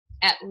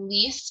 at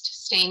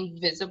least staying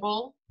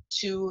visible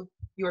to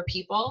your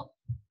people,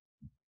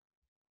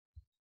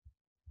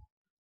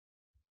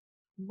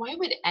 why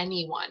would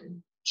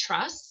anyone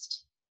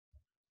trust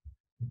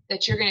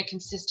that you're going to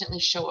consistently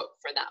show up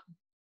for them?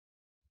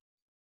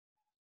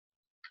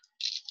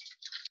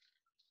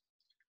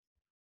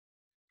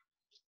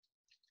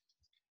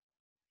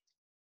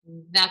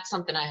 That's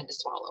something I had to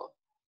swallow.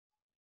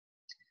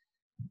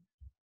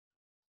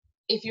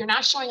 If you're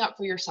not showing up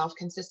for yourself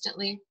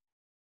consistently,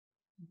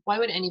 why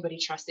would anybody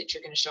trust that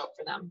you're going to show up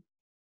for them?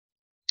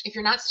 If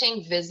you're not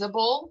staying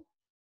visible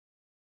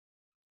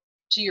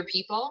to your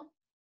people,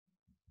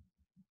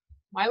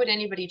 why would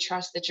anybody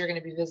trust that you're going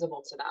to be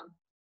visible to them?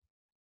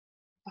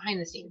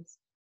 Behind the scenes,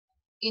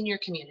 in your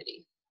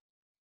community,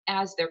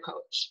 as their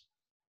coach,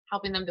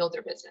 helping them build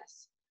their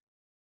business.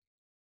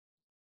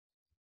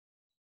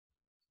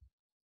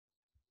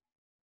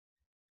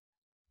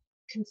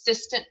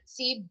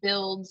 Consistency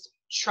builds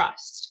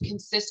trust.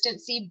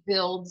 Consistency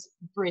builds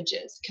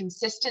bridges.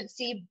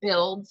 Consistency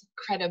builds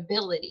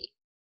credibility.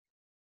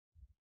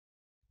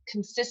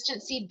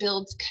 Consistency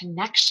builds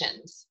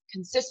connections.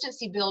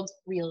 Consistency builds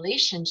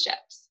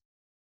relationships.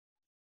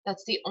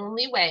 That's the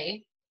only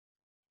way.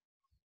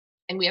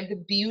 And we have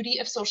the beauty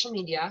of social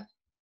media,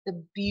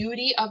 the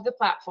beauty of the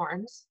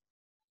platforms.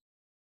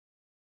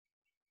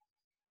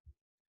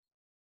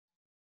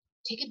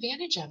 Take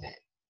advantage of it.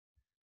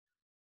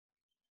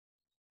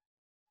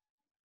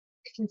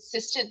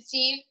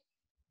 Consistency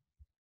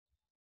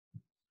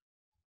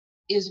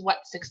is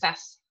what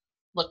success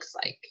looks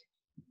like.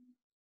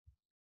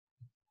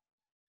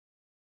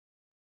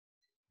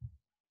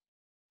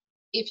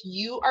 If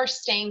you are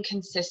staying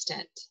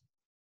consistent,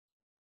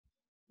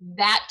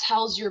 that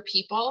tells your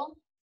people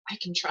I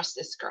can trust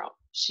this girl.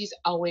 She's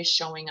always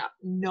showing up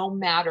no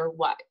matter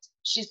what.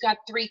 She's got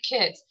 3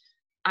 kids.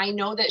 I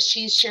know that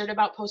she's shared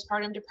about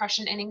postpartum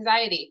depression and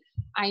anxiety.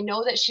 I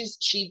know that she's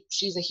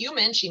a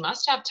human. She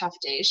must have tough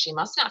days. She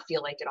must not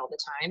feel like it all the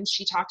time.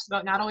 She talks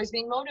about not always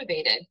being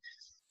motivated.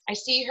 I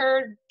see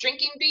her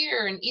drinking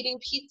beer and eating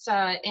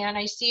pizza, and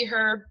I see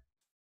her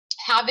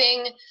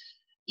having,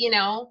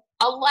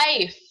 a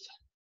life,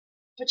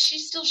 but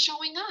she's still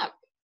showing up.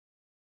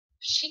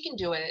 She can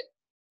do it.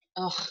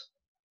 Ugh,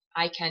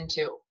 I can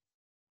too.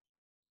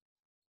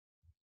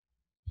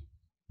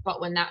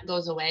 But when that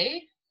goes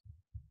away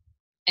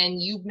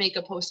and you make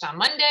a post on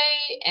Monday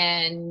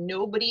and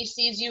nobody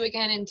sees you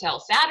again until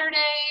Saturday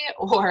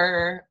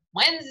or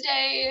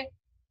Wednesday,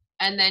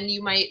 and then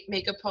you might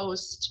make a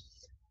post,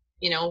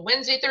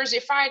 Wednesday, Thursday,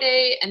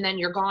 Friday, and then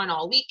you're gone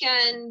all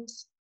weekend,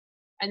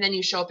 and then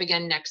you show up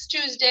again next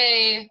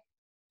Tuesday.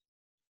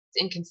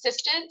 It's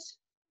inconsistent.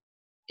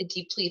 It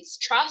depletes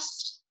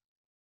trust.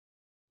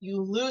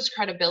 You lose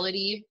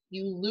credibility.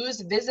 You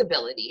lose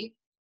visibility.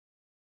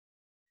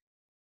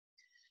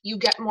 You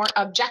get more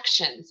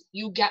objections.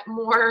 You get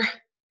more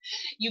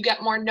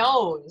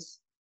no's.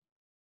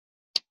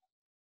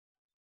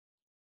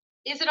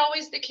 Is it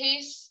always the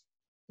case?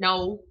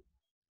 No.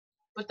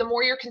 But the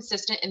more you're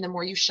consistent and the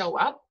more you show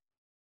up,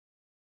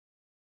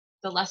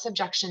 the less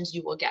objections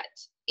you will get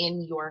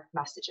in your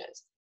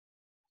messages.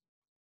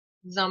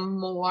 The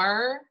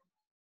more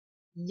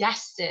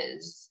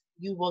yeses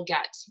you will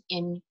get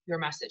in your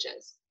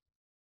messages.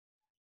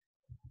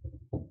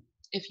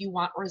 If you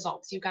want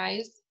results, you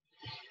guys,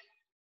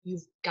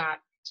 you've got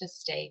to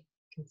stay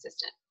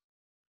consistent.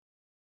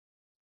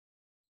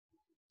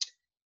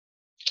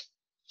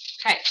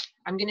 Okay,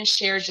 I'm going to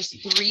share just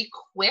 3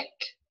 quick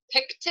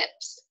pick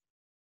tips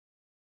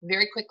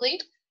very quickly.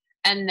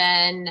 And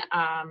then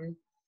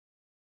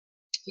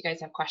if you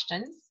guys have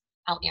questions,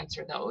 I'll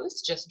answer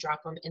those. Just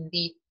drop them in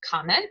the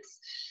comments.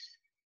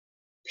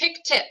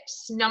 Pick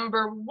tips.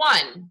 Number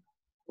 1,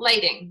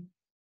 lighting.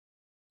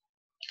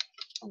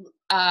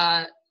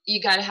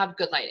 You got to have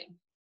good lighting.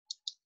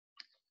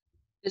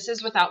 This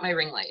is without my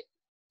ring light.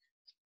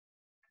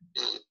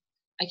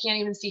 I can't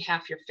even see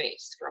half your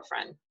face,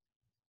 girlfriend.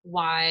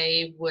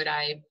 Why would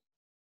I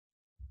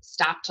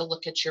stop to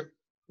look at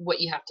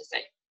what you have to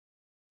say?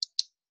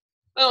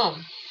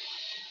 Boom.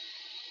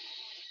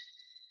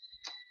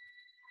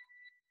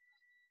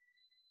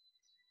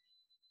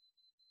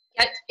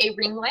 Get a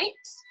ring light.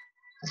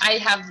 I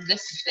have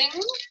this thing.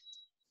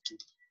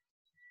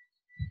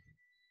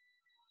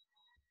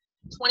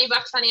 $20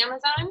 on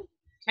Amazon.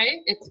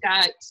 Okay, it's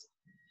got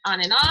on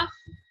and off.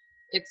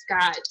 It's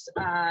got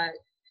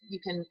you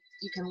can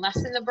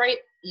lessen the bright,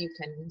 you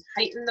can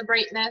heighten the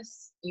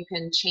brightness, you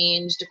can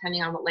change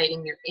depending on what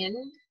lighting you're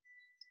in.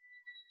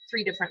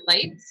 3 different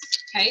lights.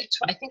 Okay,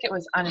 I think it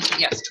was honestly,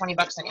 yes, $20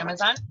 on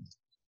Amazon.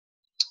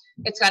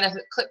 It's got a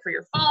clip for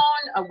your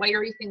phone, a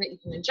wiry thing that you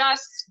can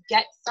adjust.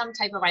 Get some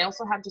type of, I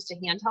also have just a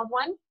handheld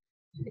one.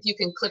 If you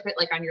can clip it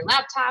like on your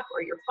laptop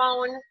or your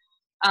phone.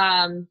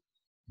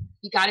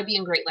 You got to be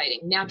in great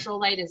lighting. Natural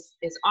light is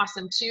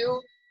awesome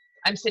too.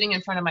 I'm sitting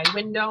in front of my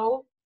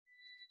window.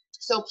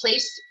 So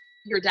place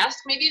your desk.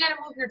 Maybe you got to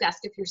move your desk.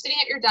 If you're sitting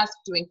at your desk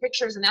doing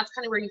pictures and that's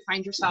kind of where you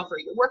find yourself, or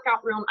your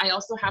workout room, I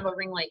also have a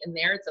ring light in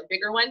there. It's a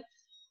bigger one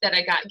that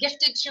I got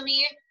gifted to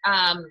me.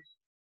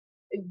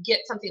 Get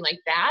something like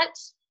that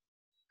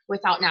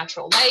without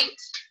natural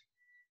light.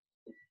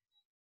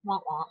 Wah,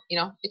 wah,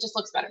 it just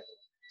looks better.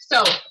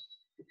 So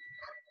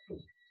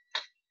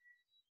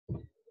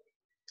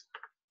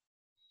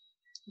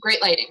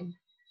great lighting.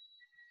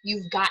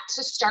 You've got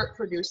to start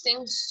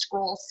producing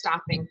scroll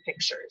stopping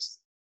pictures.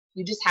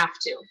 You just have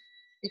to,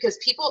 because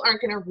people aren't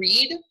going to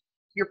read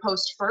your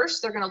post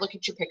first. They're going to look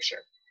at your picture.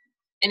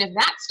 And if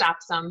that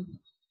stops them,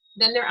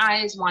 then their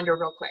eyes wander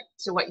real quick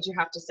to what you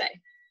have to say.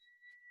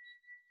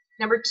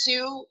 Number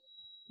 2,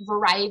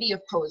 variety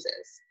of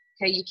poses.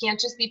 Okay, you can't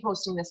just be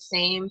posting the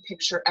same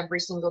picture every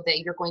single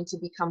day. You're going to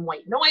become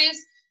white noise.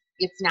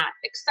 It's not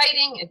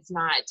exciting. It's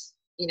not,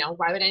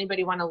 why would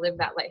anybody want to live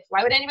that life?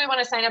 Why would anybody want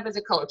to sign up as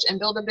a coach and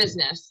build a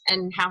business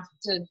and have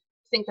to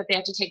think that they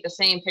have to take the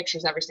same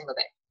pictures every single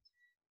day?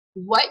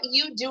 What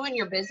you do in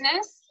your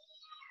business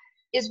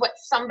is what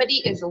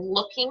somebody is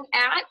looking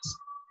at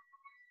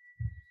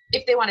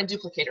if they want to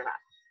duplicate or not.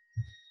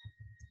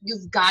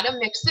 You've got to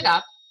mix it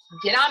up.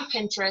 Get on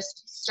Pinterest.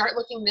 Start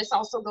looking. This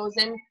also goes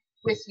in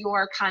with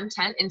your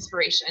content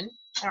inspiration.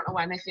 I don't know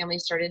why my family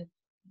started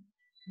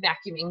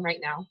vacuuming right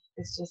now.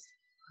 It's just,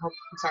 I'm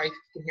sorry if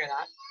you can hear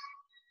that.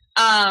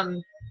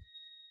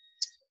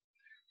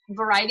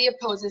 Variety of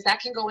poses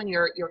that can go in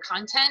your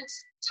content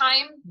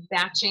time,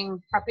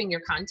 batching, prepping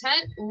your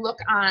content. Look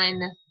on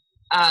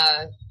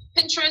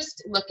Pinterest,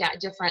 look at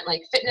different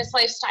like fitness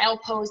lifestyle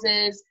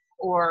poses,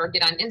 or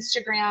get on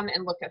Instagram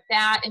and look at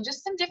that, and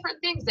just some different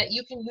things that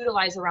you can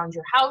utilize around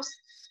your house.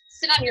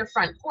 Sit on your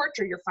front porch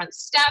or your front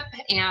step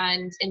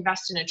and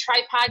invest in a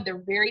tripod.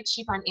 They're very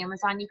cheap on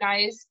Amazon, you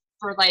guys,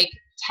 for like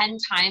 10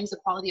 times the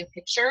quality of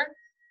picture.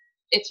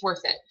 It's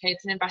worth it. Okay,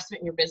 it's an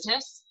investment in your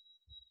business.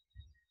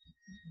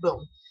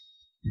 Boom.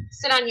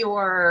 sit on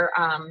your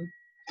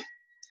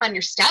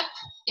step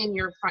in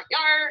your front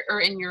yard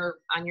or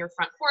on your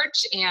front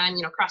porch,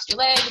 and cross your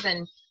legs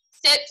and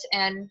sit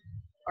and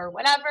or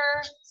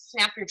whatever.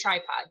 Snap your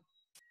tripod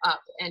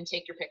up and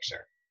take your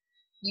picture.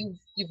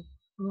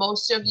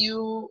 Most of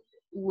you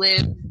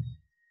live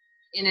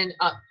in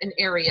an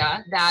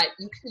area that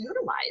you can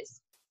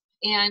utilize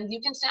and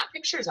you can snap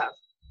pictures of.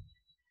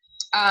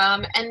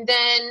 And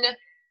then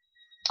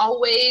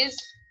always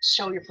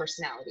show your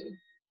personality.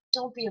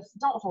 Don't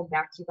hold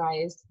back, you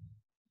guys.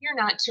 You're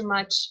not too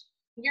much.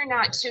 You're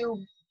not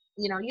too,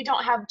 you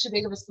don't have too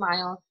big of a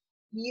smile.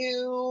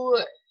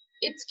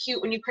 It's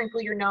cute when you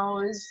crinkle your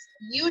nose.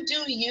 You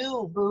do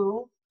you,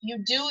 boo.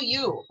 You do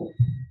you.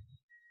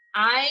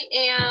 I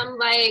am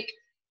like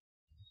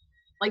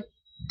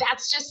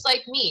that's just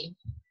like me.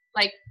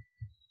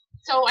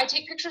 So I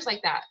take pictures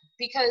like that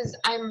because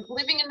I'm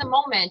living in the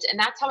moment and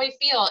that's how I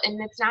feel. And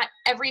it's not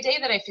every day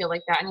that I feel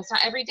like that. And it's not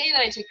every day that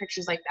I take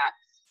pictures like that.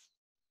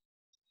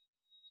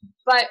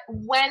 But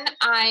when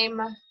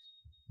I'm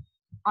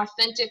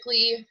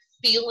authentically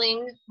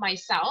feeling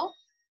myself,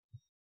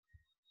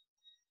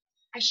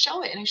 I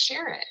show it and I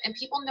share it. And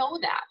people know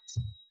that.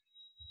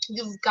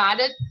 You've got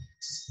to,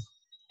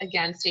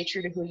 again, stay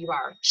true to who you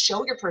are.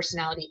 Show your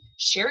personality.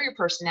 Share your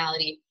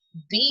personality.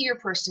 Be your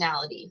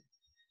personality.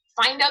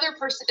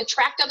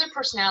 Attract other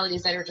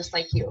personalities that are just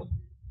like you.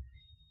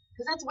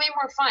 Because that's way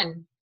more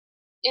fun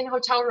in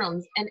hotel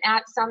rooms and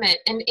at Summit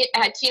and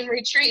at team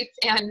retreats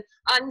and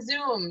on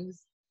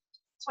Zooms.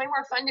 It's way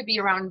more fun to be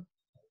around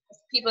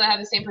people that have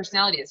the same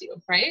personality as you,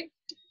 right?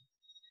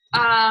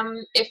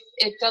 If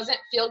it doesn't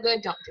feel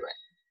good, don't do it.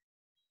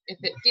 If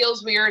it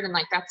feels weird and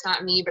like that's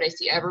not me, but I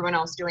see everyone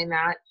else doing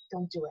that,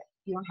 don't do it.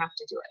 You don't have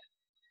to do it.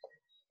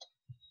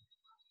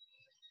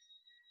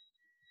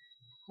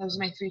 Those are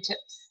my 3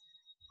 tips.